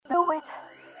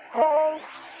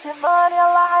Good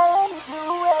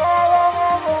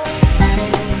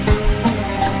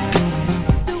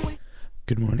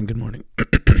morning, good morning.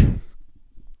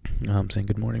 I'm saying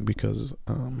good morning because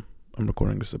I'm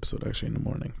recording this episode actually in the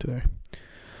morning today.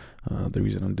 The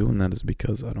reason I'm doing that is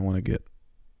because I don't want to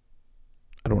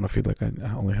feel like I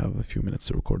only have a few minutes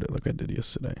to record it like I did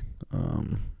yesterday.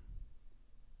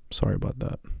 Sorry about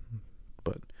that,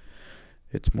 but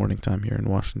it's morning time here in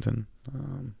Washington.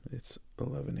 It's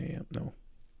 11 a.m. No.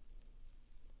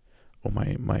 Oh,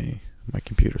 my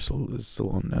computer is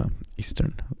still on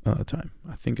Eastern time.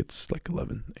 I think it's like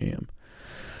 11 a.m.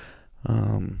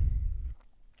 I'm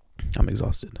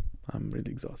exhausted. I'm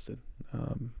really exhausted.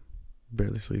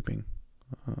 Barely sleeping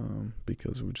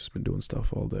because we've just been doing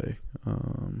stuff all day,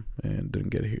 and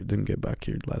didn't get back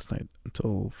here last night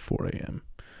until 4 a.m.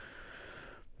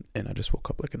 and I just woke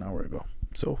up like an hour ago.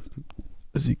 So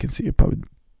as you can see, I'm probably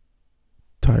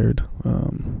tired.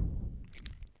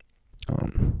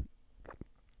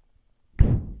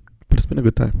 But it's been a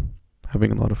good time,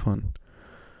 having a lot of fun.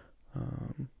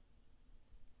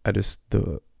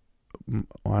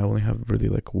 I only have really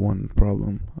like one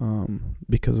problem.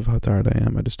 Because of how tired I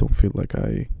am, I just don't feel like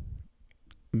I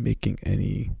making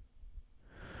any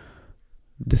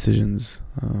decisions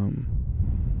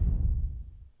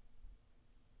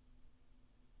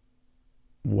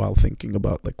while thinking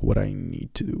about like what I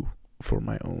need to do for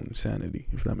my own sanity,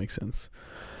 if that makes sense.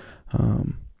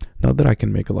 Not that I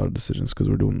can make a lot of decisions because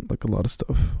we're doing like a lot of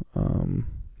stuff,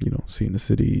 seeing the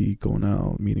city, going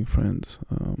out, meeting friends,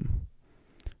 and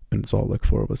it's all like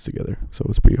four of us together. So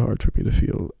it's pretty hard for me to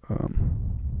feel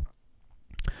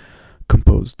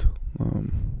composed.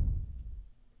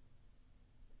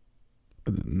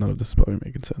 None of this is probably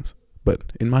making sense, but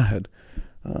in my head,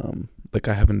 like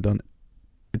I haven't done.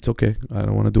 It's okay. I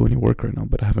don't want to do any work right now,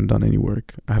 but I haven't done any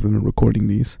work. I haven't been recording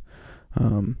these.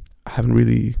 I haven't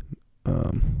really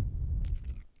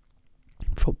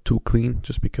felt too clean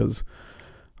just because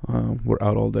we're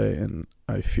out all day and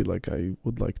I feel like I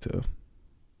would like to,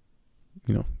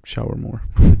 shower more.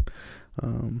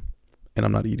 And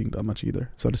I'm not eating that much either.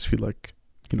 So I just feel like,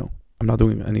 I'm not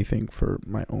doing anything for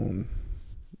my own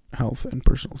health and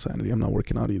personal sanity. I'm not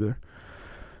working out either.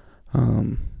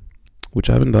 Which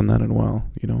I haven't done that in a while,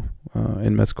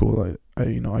 in med school,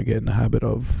 I get in the habit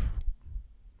of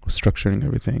structuring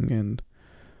everything and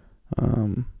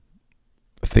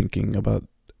thinking about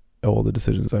all the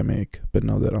decisions I make. But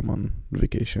now that I'm on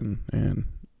vacation and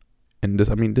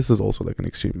this is also like an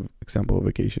extreme example of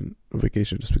vacation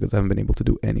just because I haven't been able to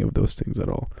do any of those things at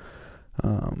all.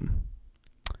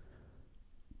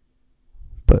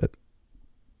 But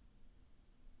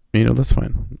that's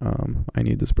fine. I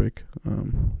need this break.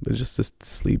 It's just this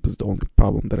sleep is the only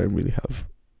problem that I really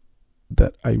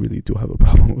do have a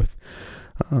problem with.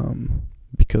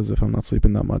 Because if I'm not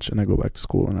sleeping that much and I go back to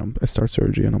school and I start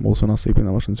surgery and I'm also not sleeping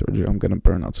that much in surgery, I'm going to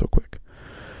burn out so quick.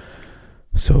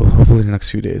 So hopefully in the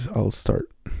next few days, I'll start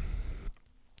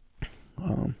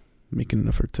making an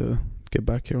effort to get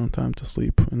back here on time to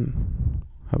sleep and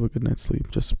have a good night's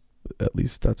sleep. Just at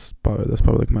least that's probably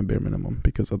like my bare minimum,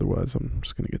 because otherwise I'm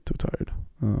just gonna get too tired.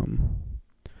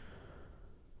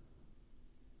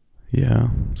 Yeah,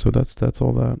 so that's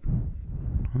all that.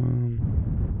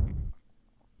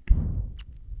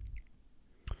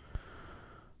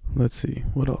 Let's see,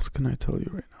 what else can I tell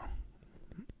you right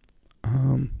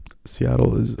now?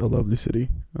 Seattle is a lovely city.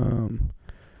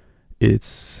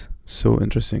 It's so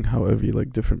interesting how every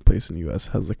like different place in the US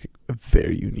has like a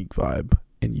very unique vibe,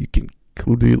 and you can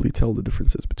clearly tell the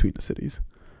differences between the cities.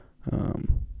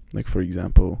 Like for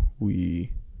example,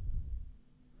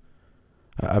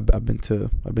 I've been to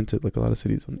like a lot of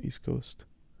cities on the East Coast.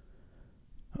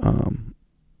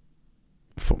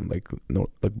 From like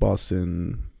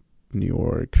Boston, New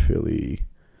York, Philly,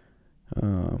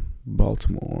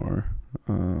 Baltimore,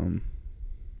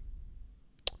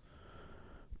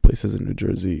 places in New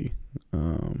Jersey,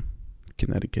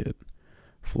 Connecticut,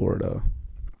 Florida.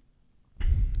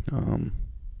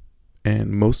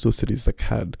 And most of those cities like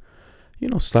had,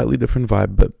 slightly different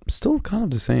vibe, but still kind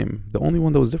of the same. The only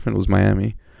one that was different was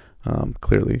Miami,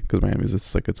 clearly, because Miami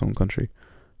is like its own country.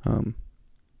 And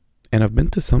I've been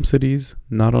to some cities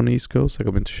not on the East Coast, like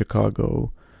I've been to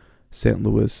Chicago, St.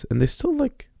 Louis, and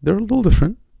they're a little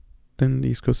different than the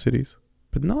East Coast cities,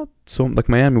 but not so. Like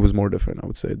Miami was more different, I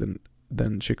would say,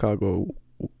 than Chicago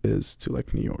is to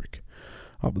like New York,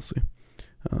 obviously.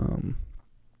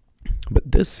 But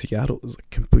this Seattle is like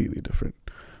completely different.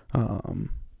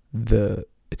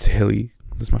 It's hilly.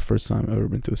 This is my first time I've ever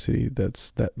been to a city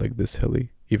that's like this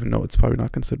hilly, even though it's probably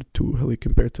not considered too hilly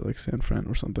compared to like San Fran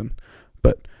or something,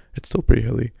 but it's still pretty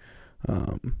hilly.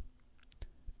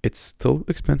 it's still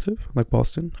expensive, like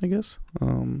Boston, I guess.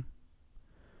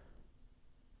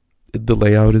 The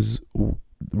layout is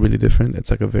really different.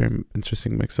 It's like a very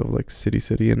interesting mix of like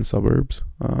city and suburbs.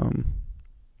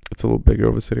 It's a little bigger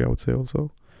of a city, I would say.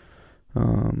 Also,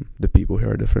 the people here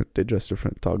are different. They dress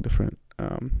different, talk different,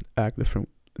 act different,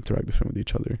 interact different with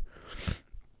each other.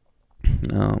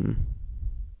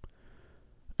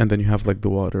 And then you have like the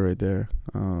water right there.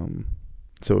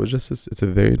 So it's a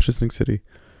very interesting city.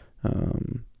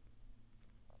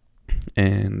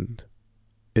 And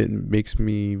it makes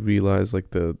me realize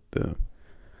like that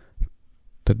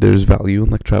there's value in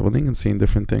like traveling and seeing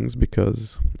different things,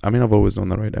 because I mean, I've always known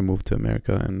that, right? I moved to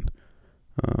America, and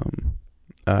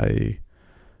I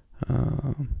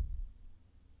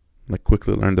like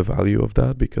quickly learned the value of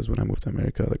that, because when I moved to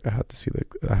America, like I had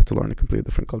to learn a completely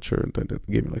different culture, and then it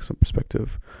gave me like some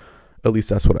perspective. At least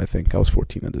that's what I think. I was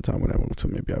 14 at the time when I moved, so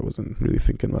maybe I wasn't really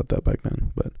thinking about that back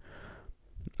then. But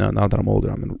now that I'm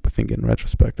older, I think in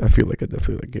retrospect, I feel like it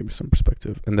definitely like gave me some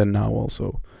perspective. And then now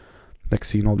also, like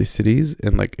seeing all these cities,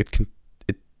 and like it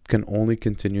can only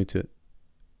continue to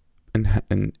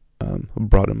and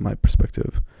broaden my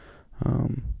perspective.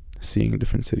 Seeing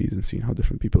different cities and seeing how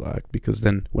different people act, because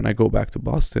then when I go back to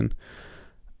Boston,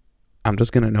 I'm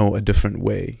just gonna know a different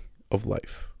way of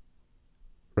life,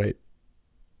 right?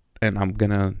 And I'm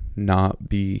gonna not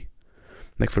be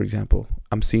like, for example,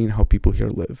 I'm seeing how people here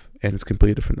live, and it's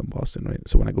completely different than Boston, right?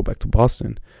 So when I go back to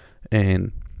Boston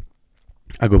and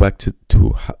I go back to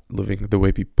living the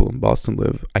way people in Boston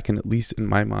live, I can at least in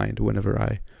my mind, whenever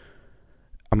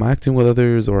I'm acting with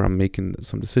others, or I'm making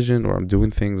some decision, or I'm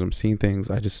doing things, or I'm seeing things,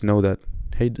 I just know that,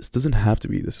 hey, this doesn't have to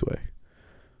be this way.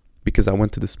 Because I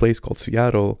went to this place called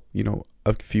Seattle,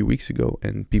 a few weeks ago,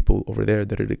 and people over there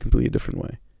did it a completely different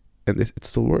way. And it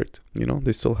still worked,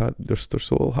 they're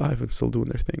still alive and still doing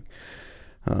their thing.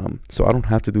 So I don't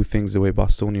have to do things the way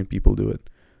Bostonian people do it.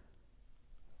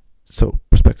 So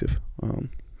perspective.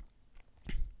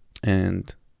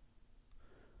 And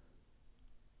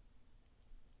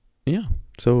yeah,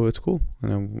 so it's cool.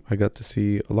 And I got to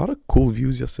see a lot of cool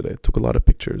views yesterday. I took a lot of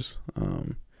pictures.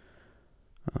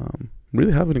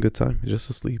 Really having a good time. Just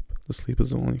to sleep. The sleep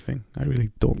is the only thing. I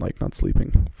really don't like not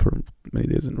sleeping for many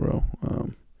days in a row.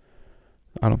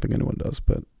 I don't think anyone does,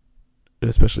 but it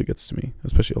especially gets to me.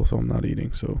 Especially also I'm not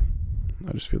eating, so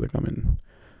I just feel like I'm in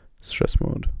stress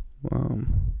mode.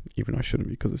 Even though I shouldn't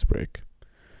be, because it's break.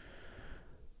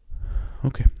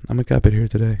 Okay, I'm gonna cap it here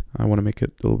today. I want to make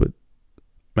it a little bit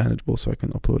manageable so I can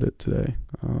upload it today.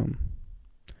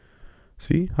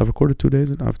 See, I've recorded 2 days,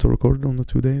 and I have to record it on the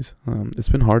 2 days. It's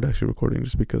been hard actually recording,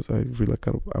 just because I really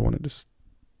I want to just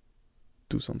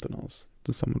do something else,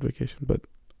 do some vacation, but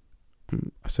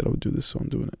I said I would do this, so I'm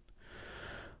doing it.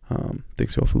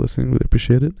 Thanks y'all for listening. Really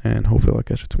appreciate it, and hopefully I'll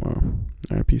catch you tomorrow.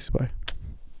 All right, peace. Bye.